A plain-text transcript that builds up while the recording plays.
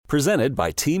Presented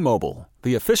by T-Mobile,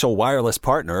 the official wireless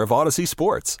partner of Odyssey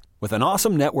Sports. With an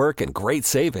awesome network and great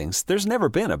savings, there's never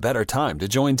been a better time to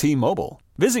join T-Mobile.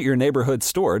 Visit your neighborhood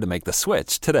store to make the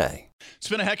switch today. It's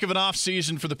been a heck of an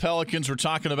offseason for the Pelicans. We're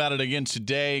talking about it again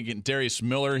today. Darius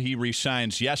Miller, he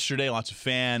re-signs yesterday. Lots of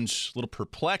fans a little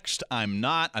perplexed. I'm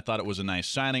not. I thought it was a nice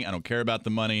signing. I don't care about the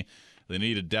money. They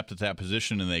needed depth at that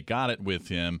position, and they got it with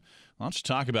him. Let's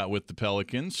talk about with the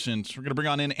Pelicans, since we're going to bring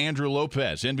on in Andrew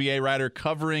Lopez, NBA writer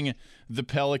covering the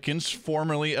Pelicans,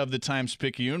 formerly of the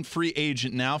Times-Picayune, free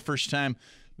agent now. First time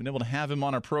been able to have him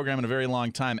on our program in a very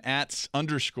long time, at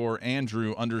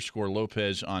 @Andrew_Lopez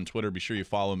on Twitter. Be sure you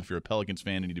follow him if you're a Pelicans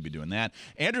fan. You need to be doing that.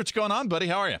 Andrew, what's going on, buddy?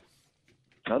 How are you?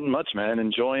 Nothing much, man.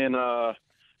 Enjoying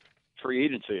free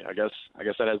agency. I guess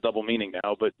that has double meaning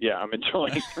now, but yeah, I'm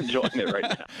enjoying it right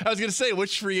now. I was going to say,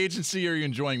 which free agency are you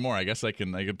enjoying more? I guess I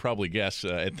could probably guess.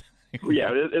 Yeah,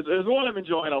 it's one I'm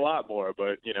enjoying a lot more,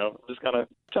 but just kind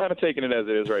of taking it as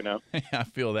it is right now. Yeah, I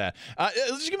feel that.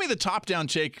 Just give me the top-down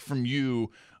take from you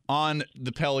on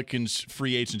the Pelicans'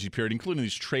 free agency period, including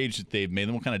these trades that they've made.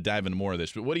 Then we'll kind of dive into more of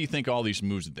this. But what do you think of all these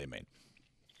moves that they made?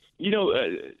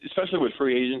 Especially with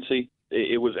free agency,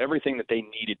 it was everything that they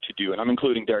needed to do, and I'm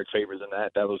including Derek Favors in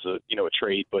that. That was a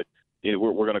trade, but we're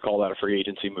going to call that a free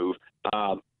agency move.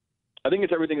 I think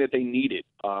it's everything that they needed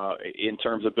in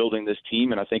terms of building this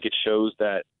team, and I think it shows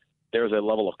that there's a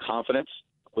level of confidence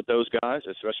with those guys,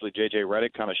 especially J.J.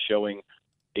 Redick, kind of showing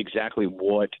exactly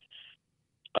what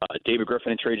David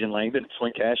Griffin and Trajan Langdon,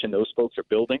 Swing Cash, and those folks are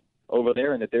building over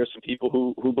there, and that there's some people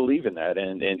who believe in that,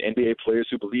 and NBA players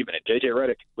who believe in it. J.J.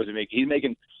 Redick he's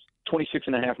making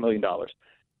 $26.5 million.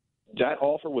 That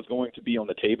offer was going to be on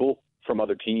the table from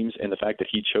other teams, and the fact that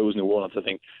he chose New Orleans, I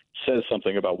think, says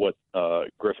something about what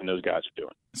Griffin and those guys are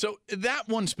doing. So that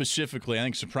one specifically, I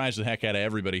think, surprised the heck out of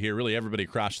everybody here, really everybody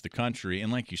across the country.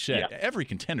 And like you said, Every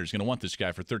contender is going to want this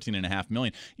guy for $13.5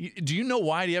 million. Do you know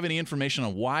why? Do you have any information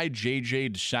on why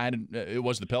JJ decided it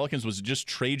was the Pelicans? Was it just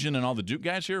Trajan and all the Duke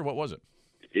guys here? What was it?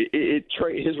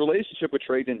 His relationship with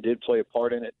Trajan did play a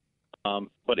part in it.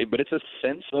 But it's a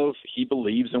sense of he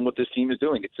believes in what this team is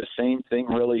doing. It's the same thing,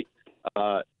 really,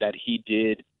 that he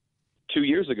did 2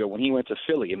 years ago when he went to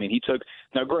Philly. I mean,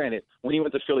 now granted, when he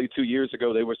went to Philly 2 years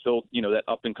ago, they were still, that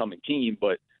up-and-coming team,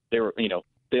 but they were,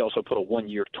 they also put a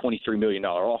 1-year, $23 million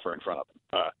offer in front of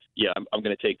him. I'm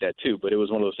going to take that too, but it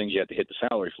was one of those things you had to hit the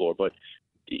salary floor. But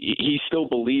he still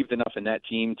believed enough in that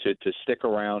team to stick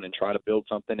around and try to build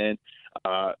something in.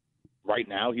 Right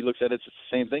now, he looks at it as the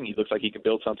same thing. He looks like he can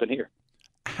build something here.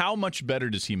 How much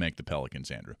better does he make the Pelicans,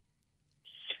 Andrew?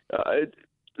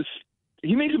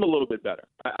 He makes them a little bit better.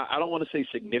 I don't want to say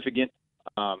significant.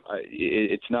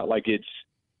 It's not like it's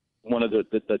one of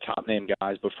the top-name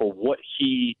guys, but for what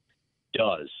he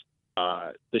does,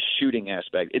 the shooting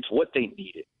aspect, it's what they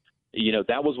needed.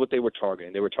 That was what they were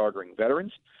targeting. They were targeting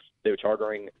veterans. They were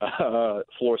targeting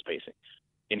floor spacing,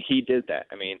 and he did that.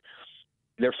 I mean,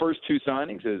 their first two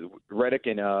signings is Redick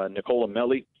and Nicola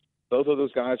Melli. Both of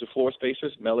those guys are floor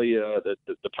spacers. Melli,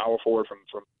 the power forward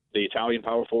from the Italian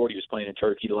power forward. He was playing in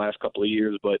Turkey the last couple of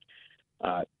years. But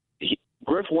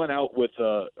Griff went out with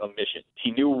a mission.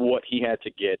 He knew what he had to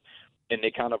get, and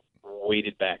they kind of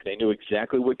waited back. They knew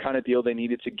exactly what kind of deal they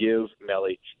needed to give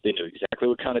Melli. They knew exactly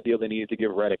what kind of deal they needed to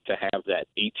give Redick to have that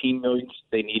 $18 million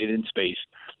they needed in space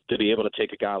to be able to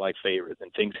take a guy like Favors.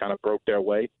 And things kind of broke their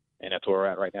way. And that's where we're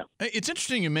at right now. It's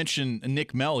interesting you mentioned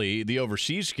Nick Melli, the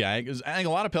overseas guy, because I think a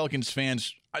lot of Pelicans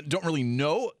fans don't really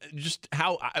know just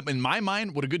how, in my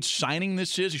mind, what a good signing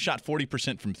this is. He shot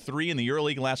 40% from three in the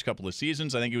EuroLeague last couple of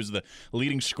seasons. I think he was the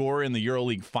leading scorer in the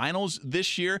EuroLeague finals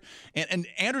this year. And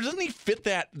Andrew, doesn't he fit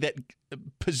that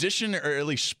position, or at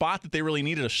least spot, that they really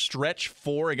needed a stretch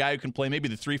for a guy who can play maybe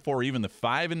the 3-4 or even the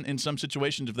 5 in some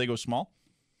situations if they go small?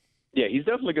 Yeah, he's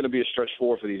definitely going to be a stretch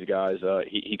 4 for these guys.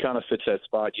 He kind of fits that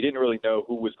spot. You didn't really know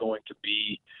who was going to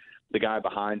be the guy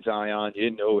behind Zion. You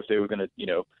didn't know if they were going to,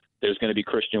 there's going to be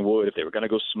Christian Wood, if they were going to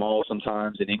go small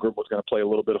sometimes, and Ingram was going to play a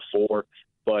little bit of 4.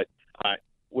 But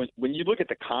when you look at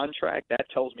the contract, that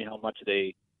tells me how much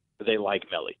they like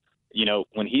Melli.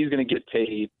 When he's going to get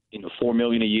paid, $4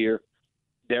 million a year,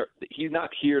 he's not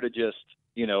here to just,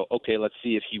 okay, let's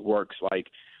see if he works.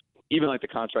 Even like the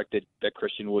contract that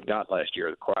Christian Wood got last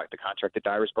year, the contract that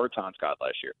Darius Bertans got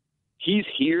last year. He's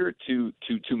here to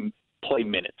play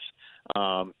minutes,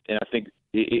 and I think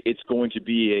it's going to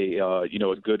be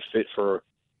a good fit for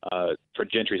for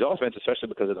Gentry's offense, especially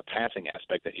because of the passing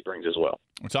aspect that he brings as well.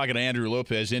 We're talking to Andrew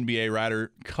Lopez, NBA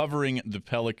writer covering the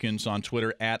Pelicans on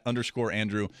Twitter at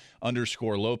 @Andrew_Lopez.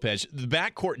 The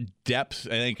backcourt depth,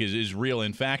 I think, is real.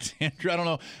 In fact, Andrew, I don't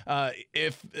know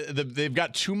if they've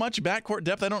got too much backcourt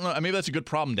depth. I don't know. Maybe that's a good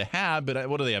problem to have, but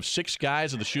what do they have, 6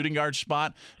 guys at the shooting guard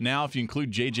spot now if you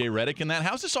include J.J. Redick in that?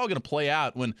 How's this all going to play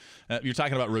out when you're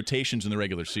talking about rotations in the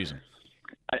regular season?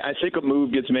 I think a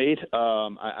move gets made.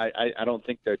 I don't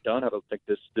think they're done. I don't think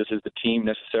this is the team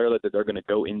necessarily that they're going to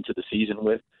go into the season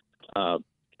with.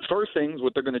 First things,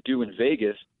 what they're going to do in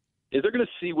Vegas is they're going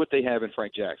to see what they have in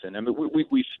Frank Jackson. I mean,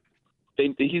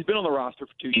 he's been on the roster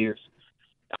for 2 years.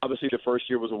 Obviously, the first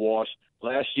year was a wash.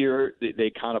 Last year,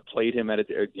 they kind of played him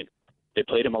they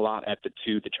played him a lot at the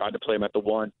 2. They tried to play him at the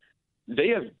 1. They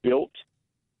have built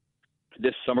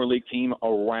this summer league team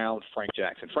around Frank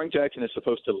Jackson. Frank Jackson is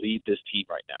supposed to lead this team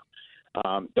right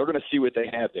now. They're going to see what they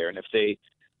have there, and if they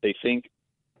think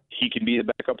he can be the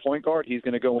backup point guard, he's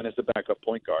going to go in as the backup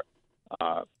point guard.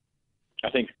 I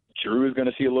think Drew is going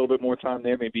to see a little bit more time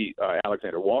there. Maybe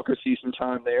Alexander Walker sees some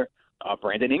time there.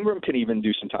 Brandon Ingram can even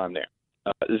do some time there.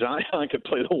 Zion could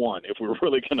play the 1 if we were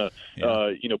really going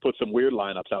to, put some weird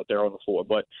lineups out there on the floor.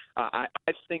 But I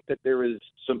think that there is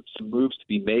some moves to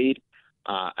be made.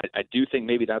 I do think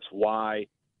maybe that's why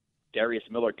Darius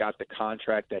Miller got the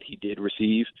contract that he did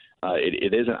receive.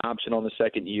 It is an option on the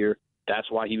second year. That's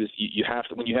why he was. You have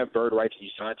to, when you have bird rights and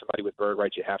you sign somebody with bird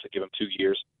rights, you have to give him 2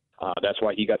 years. That's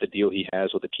why he got the deal he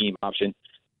has with the team option.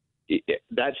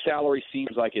 That salary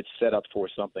seems like it's set up for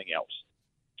something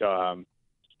else.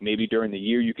 Maybe during the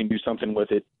year you can do something with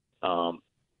it. But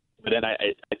then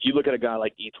if you look at a guy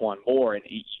like E'Twaun Moore, and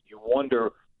you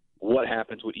wonder what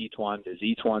happens with E'Twaun. Does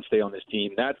E'Twaun stay on this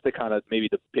team? That's the kind of maybe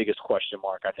the biggest question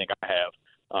mark I think I have.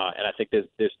 And I think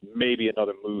there's maybe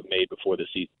another move made before the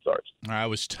season starts. I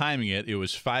was timing it. It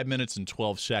was 5 minutes and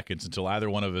 12 seconds until either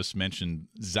one of us mentioned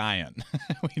Zion.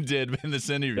 We did in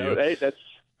this interview. So, hey,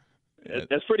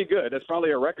 that's pretty good. That's probably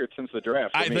a record since the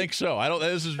draft. I think so.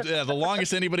 This is the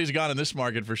longest anybody's gone in this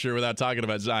market for sure without talking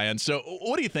about Zion. So,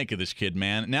 what do you think of this kid,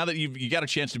 man? Now that you got a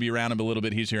chance to be around him a little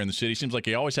bit, he's here in the city. Seems like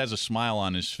he always has a smile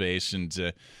on his face,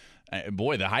 and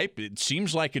boy, the hype. It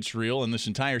seems like it's real, and this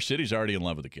entire city's already in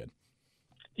love with the kid.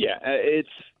 Yeah, it's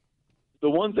the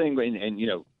one thing,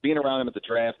 and being around him at the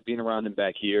draft, being around him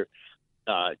back here,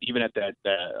 even at that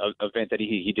event that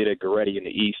he did at Goretti in the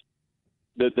East.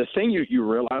 The thing you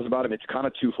realize about him, it's kind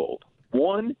of twofold.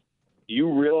 One,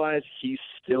 you realize he's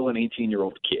still an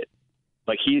 18-year-old kid.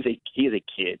 Like he is a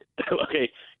kid. Okay,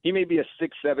 he may be a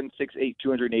 6'7", 6'8",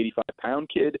 285-pound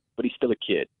kid, but he's still a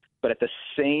kid. But at the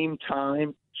same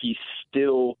time, he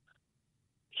still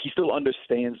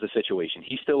understands the situation.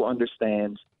 He still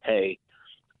understands, hey,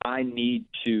 I need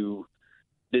to.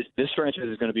 This franchise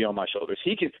is going to be on my shoulders.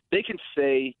 They can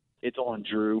say it's on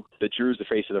Drew. That Drew's the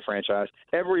face of the franchise.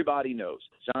 Everybody knows.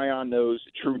 Zion knows.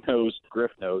 Drew knows.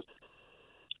 Griff knows.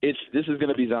 This is going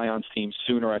to be Zion's team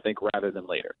sooner, I think, rather than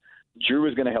later. Drew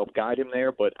is going to help guide him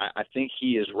there, but I think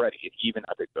he is ready. Even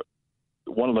I think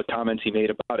one of the comments he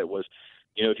made about it was,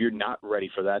 if you're not ready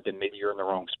for that, then maybe you're in the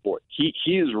wrong sport. He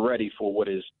is ready for what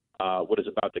is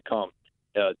about to come,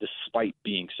 despite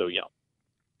being so young.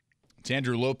 It's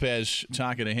Andrew Lopez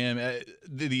talking to him.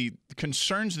 The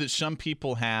concerns that some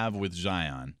people have with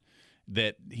Zion,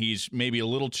 that he's maybe a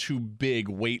little too big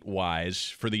weight-wise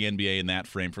for the NBA in that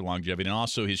frame for longevity, and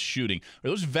also his shooting. Are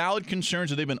those valid concerns?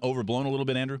 Have they been overblown a little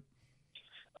bit, Andrew?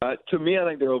 To me, I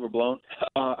think they're overblown.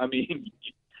 I mean,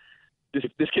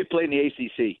 this kid played in the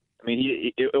ACC. I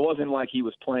mean, it wasn't like he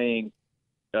was playing,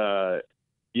 in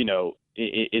the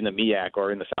MEAC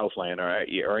or in the Southland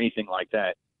or anything like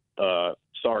that.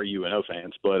 Sorry, UNO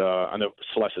fans, but I know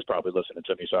Celeste is probably listening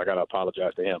to me, so I got to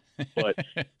apologize to him. But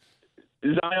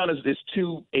Zion is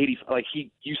 280. Like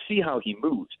you see how he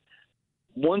moves.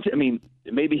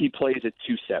 Maybe he plays at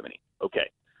 270. Okay,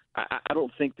 I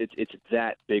don't think that it's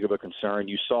that big of a concern.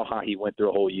 You saw how he went through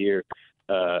a whole year.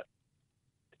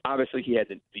 Obviously, he had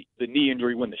the knee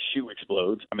injury when the shoe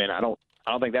explodes. I mean, I don't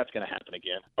think that's going to happen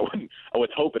again. I would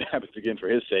hope it happens again for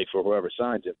his sake, for whoever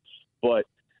signs him. But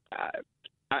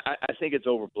I think it's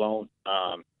overblown.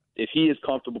 If he is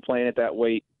comfortable playing at that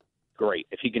weight, great.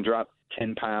 If he can drop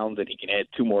 10 pounds and he can add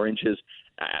 2 more inches,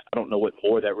 I don't know what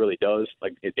more that really does.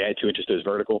 Like add 2 inches to his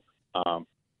vertical.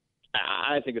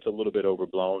 I think it's a little bit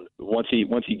overblown. Once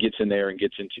he gets in there and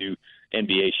gets into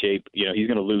NBA shape, he's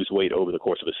going to lose weight over the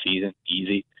course of a season,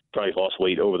 easy. Probably lost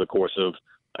weight over the course of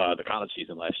the college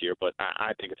season last year, but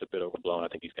I think it's a bit overblown. I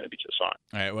think he's going to be just fine.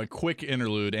 All right, well, a quick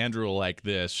interlude. Andrew will like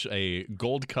this. A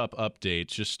Gold Cup update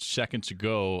just seconds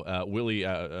ago.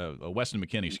 Weston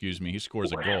McKennie, he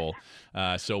scores a goal.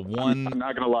 I'm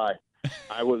not going to lie.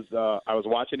 I was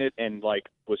watching it and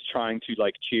was trying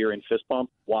to cheer and fist bump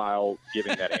while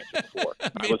giving that answer before.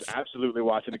 I was absolutely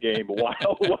watching the game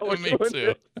while we're Me doing too.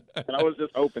 it, and I was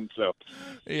just open. So,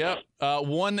 yep,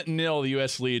 1-0. The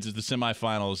U.S. leads at the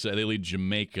semifinals. They lead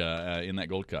Jamaica in that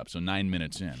Gold Cup. So 9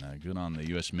 minutes in. Good on the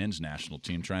U.S. men's national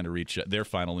team trying to reach their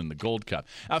final in the Gold Cup.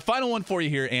 Final one for you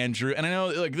here, Andrew. And I know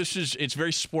it's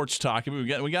very sports talk. We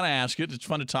got to ask it. It's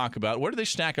fun to talk about. Where do they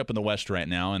stack up in the West right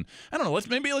now? And I don't know.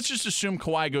 Let's just assume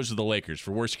Kawhi goes to the Lakers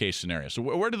for worst case scenario. So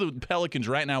where do the Pelicans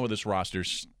right now with this roster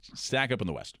stack up in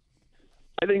the West?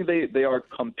 I think they are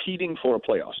competing for a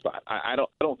playoff spot. I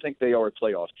don't think they are a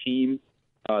playoff team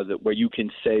where you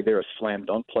can say they're a slam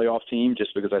dunk playoff team,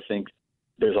 just because I think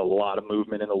there's a lot of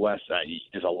movement in the West.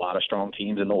 There's a lot of strong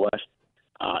teams in the West,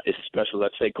 especially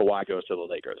let's say Kawhi goes to the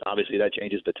Lakers. Obviously that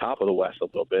changes the top of the West a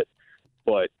little bit,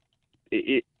 but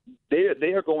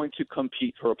they are going to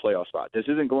compete for a playoff spot. This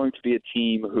isn't going to be a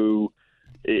team who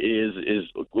is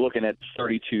looking at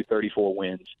 32, 34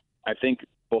 wins. I think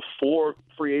before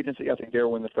free agency, I think they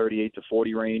were in the 38 to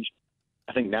 40 range.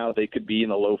 I think now they could be in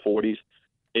the low 40s.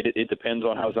 It depends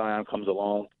on how Zion comes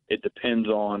along. It depends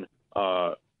on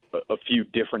a few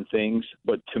different things.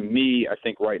 But to me, I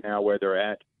think right now where they're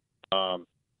at,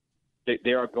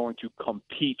 they are going to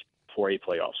compete for a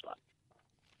playoff spot.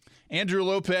 Andrew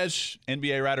Lopez,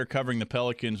 NBA writer covering the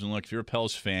Pelicans, and look, if you're a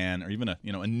Pels fan, or even a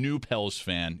new Pels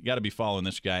fan, you got to be following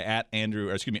this guy at Andrew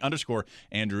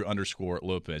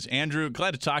 _Lopez. Andrew,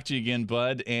 glad to talk to you again,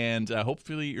 bud, and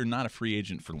hopefully you're not a free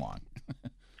agent for long.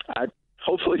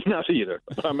 Hopefully not either.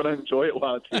 I'm going to enjoy it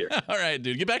while it's here. All right,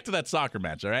 dude, get back to that soccer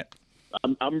match. All right.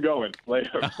 I'm going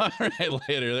later. All right,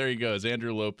 later. There he goes.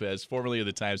 Andrew Lopez, formerly of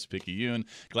the Times-Picayune.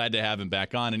 Glad to have him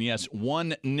back on. And yes,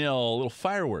 1-0, little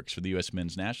fireworks for the U.S.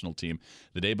 men's national team.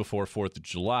 The day before 4th of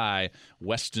July,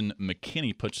 Weston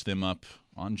McKennie puts them up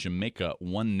on Jamaica,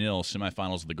 1-0,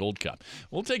 semifinals of the Gold Cup.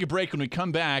 We'll take a break. When we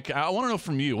come back, I want to know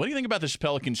from you, what do you think about this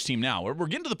Pelicans team now? We're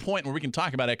getting to the point where we can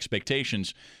talk about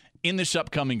expectations in this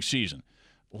upcoming season.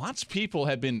 Lots of people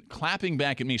have been clapping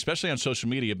back at me, especially on social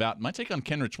media, about my take on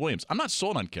Kenrich Williams. I'm not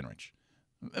sold on Kenrich.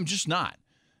 I'm just not.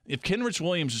 If Kenrich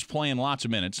Williams is playing lots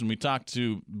of minutes, and we talked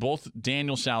to both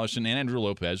Daniel Salerson and Andrew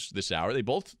Lopez this hour, they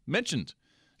both mentioned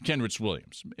Kenrich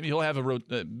Williams. Maybe he'll have a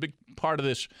big part of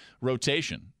this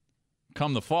rotation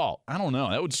come the fall. I don't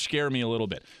know. That would scare me a little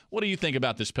bit. What do you think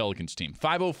about this Pelicans team?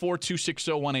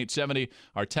 504-260-1870.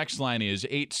 Our text line is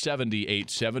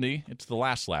 870-870. It's the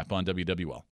last lap on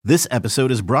WWL. This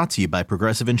episode is brought to you by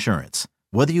Progressive Insurance.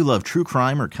 Whether you love true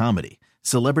crime or comedy,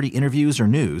 celebrity interviews or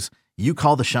news, you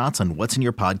call the shots on what's in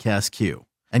your podcast queue.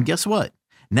 And guess what?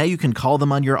 Now you can call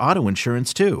them on your auto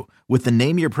insurance too with the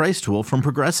Name Your Price tool from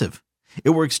Progressive.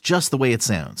 It works just the way it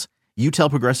sounds. You tell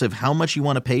Progressive how much you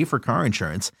want to pay for car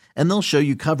insurance, and they'll show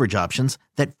you coverage options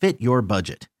that fit your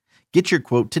budget. Get your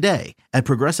quote today at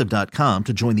Progressive.com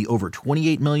to join the over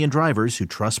 28 million drivers who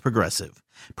trust Progressive.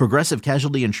 Progressive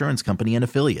Casualty Insurance Company and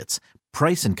Affiliates.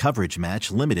 Price and coverage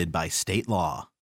match limited by state law.